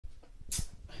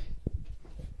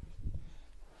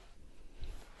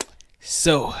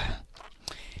So,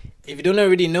 if you don't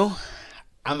already know,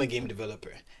 I'm a game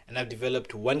developer and I've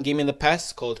developed one game in the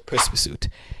past called Pursuit.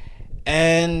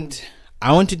 And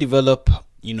I want to develop,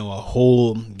 a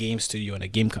whole game studio and a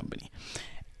game company.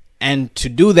 And to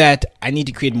do that, I need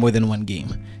to create more than one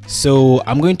game. So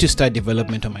I'm going to start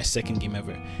development on my second game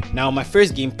ever. Now, my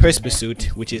first game, Pursuit,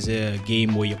 which is a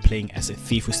game where you're playing as a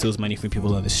thief who steals money from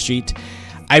people on the street,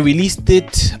 I released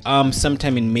it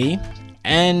sometime in May,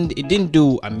 and it didn't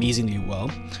do amazingly well.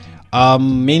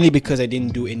 Mainly because I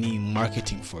didn't do any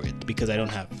marketing for it, because I don't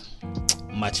have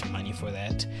much money for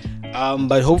that.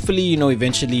 But hopefully,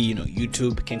 eventually,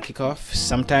 YouTube can kick off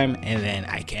sometime, and then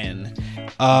I can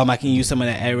use some of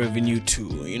that ad revenue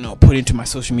to, put into my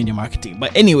social media marketing.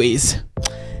 But anyways,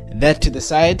 that to the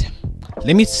side,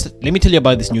 let me tell you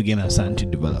about this new game I'm starting to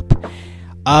develop.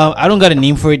 I don't got a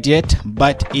name for it yet,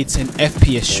 but it's an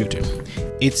FPS shooter.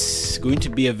 It's going to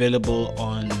be available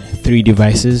on 3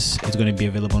 devices. It's going to be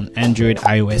available on Android,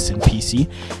 iOS, and PC.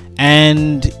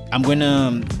 And I'm going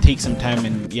to take some time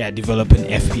and develop an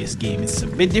FPS game. It's a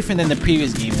bit different than the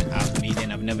previous game I've made,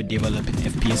 and I've never developed an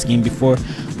FPS game before.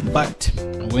 But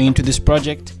I'm going into this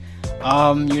project,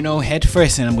 head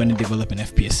first, and I'm going to develop an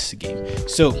FPS game.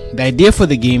 So the idea for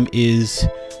the game is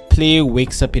player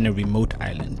wakes up in a remote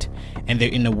island, and they're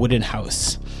in a wooden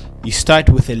house. You start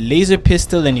with a laser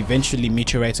pistol, and eventually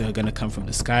meteorites are going to come from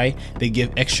the sky. They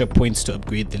give extra points to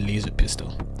upgrade the laser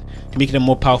pistol to make it a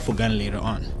more powerful gun later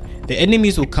on. The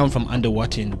enemies will come from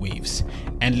underwater in waves,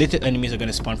 and little enemies are going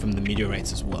to spawn from the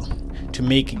meteorites as well, to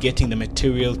make getting the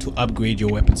material to upgrade your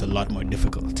weapons a lot more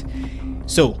difficult.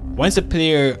 So once a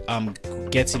player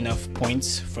gets enough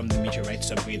points from the meteorites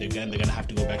to upgrade their gun, they're gonna have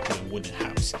to go back to the wooden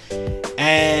house,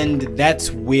 and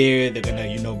that's where they're gonna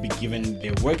be given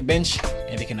their workbench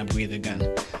and they can upgrade the gun.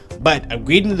 But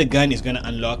upgrading the gun is gonna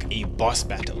unlock a boss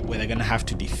battle where they're gonna have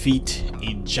to defeat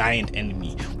a giant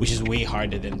enemy, which is way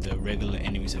harder than the regular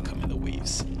enemies that come in the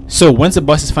waves. So once the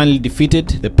boss is finally defeated,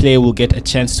 the player will get a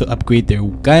chance to upgrade their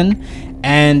gun,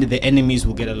 and the enemies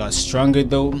will get a lot stronger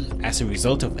though as a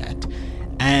result of that.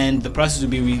 And the process will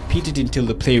be repeated until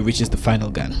the player reaches the final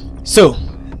gun. So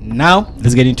now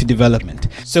let's get into development.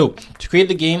 So to create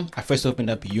the game, I first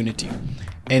opened up Unity,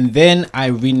 and then I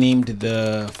renamed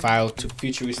the file to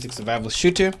Futuristic Survival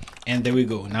Shooter, and there we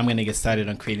go. Now I'm going to get started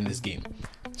on creating this game.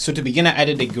 So to begin, I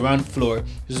added a ground floor.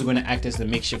 This is going to act as the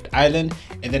makeshift island,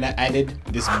 and then I added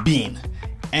this bean.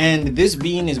 And this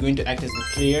bean is going to act as the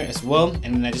player as well,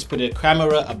 and then I just put a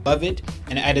camera above it,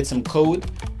 and I added some code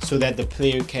so that the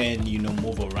player can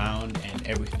move around and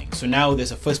everything. So now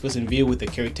there's a first-person view with the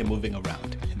character moving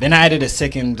around. Then I added a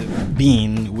second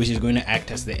bean, which is going to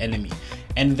act as the enemy,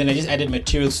 and then I just added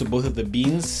materials to both of the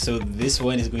beans. So this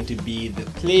one is going to be the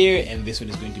player, and this one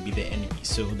is going to be the enemy.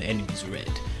 So the enemy is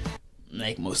red,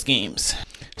 like most games.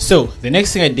 So the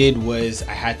next thing I did was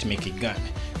I had to make a gun.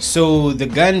 So the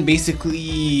gun,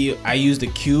 basically I used a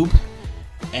cube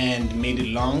and made it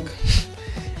long,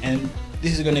 and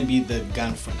this is going to be the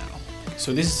gun for now.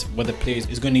 So this is what the player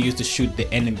is going to use to shoot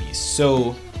the enemies.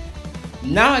 So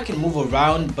now I can move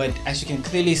around, but as you can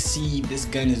clearly see, this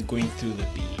gun is going through the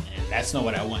beam, and that's not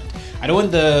what I want. I don't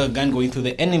want the gun going through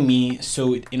the enemy,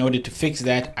 so in order to fix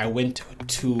that, I went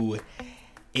to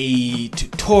a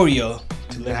tutorial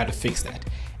to learn how to fix that.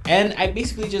 And I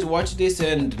basically just watched this,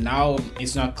 and now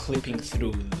it's not clipping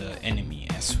through the enemy,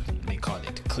 as they call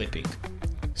it, clipping.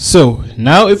 So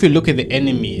now if you look at the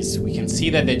enemies, we can see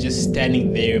that they're just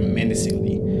standing there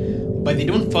menacingly, but they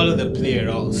don't follow the player at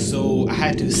all. So I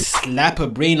had to slap a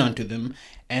brain onto them,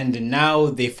 and now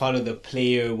they follow the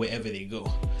player wherever they go.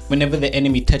 Whenever the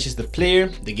enemy touches the player,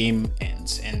 the game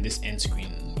ends, and this end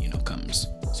screen comes.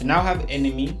 So now I have an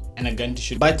enemy and a gun to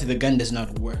shoot, but the gun does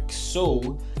not work.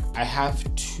 So I have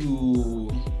to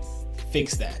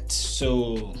fix that.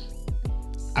 So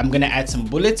I'm gonna add some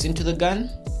bullets into the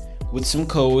gun with some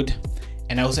code,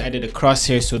 and I also added a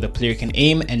crosshair so the player can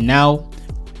aim. And now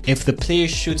if the player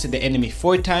shoots at the enemy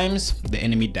 4 times, the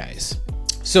enemy dies.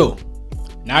 So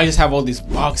now I just have all these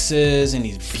boxes and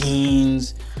these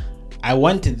beans. I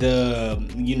wanted the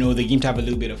game to have a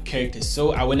little bit of character,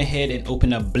 so I went ahead and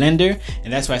opened up Blender,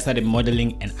 and that's why I started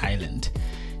modeling an island.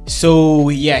 So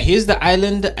yeah, here's the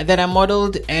island that I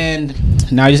modeled, and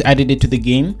now I just added it to the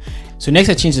game. So next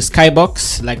I changed the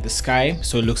skybox, like the sky,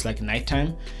 so it looks like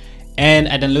nighttime, and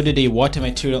I downloaded a water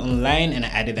material online, and I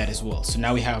added that as well. So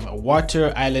now we have a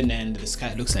water island, and the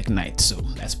sky looks like night, so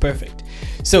that's perfect.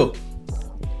 So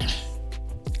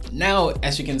now,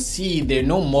 as you can see, there are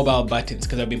no mobile buttons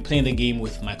because I've been playing the game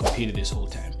with my computer this whole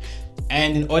time.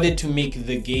 And in order to make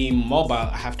the game mobile,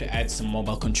 I have to add some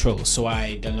mobile controls. So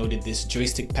I downloaded this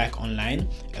joystick pack online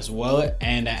as well,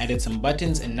 and I added some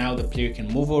buttons, and now the player can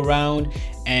move around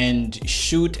and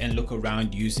shoot and look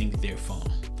around using their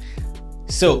phone.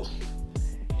 So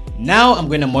now I'm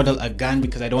going to model a gun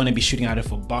because I don't want to be shooting out of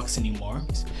a box anymore.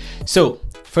 So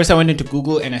first I went into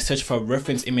Google and I searched for a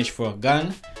reference image for a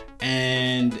gun,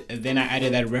 and then I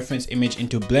added that reference image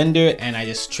into Blender and I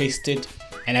just traced it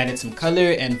and added some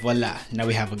color, and voila, now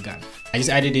we have a gun. I just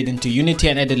added it into Unity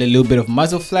and added a little bit of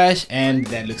muzzle flash, and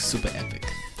that looks super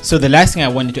epic. So the last thing I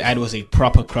wanted to add was a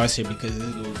proper crosshair because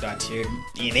this little dot here,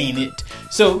 it ain't it.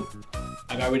 So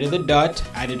I got rid of the dot,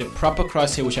 added a proper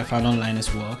crosshair which I found online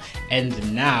as well,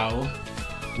 and now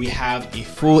we have a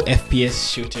full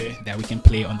FPS shooter that we can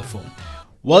play on the phone.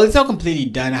 Well, it's not completely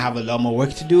done. I have a lot more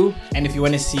work to do, and if you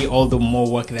want to see all the more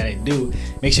work that I do,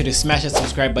 make sure to smash that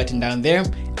subscribe button down there,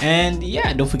 and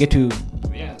yeah, don't forget to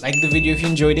like the video if you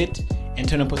enjoyed it, and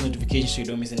turn on post notifications so you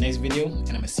don't miss the next video, and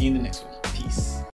I'm gonna see you in the next one.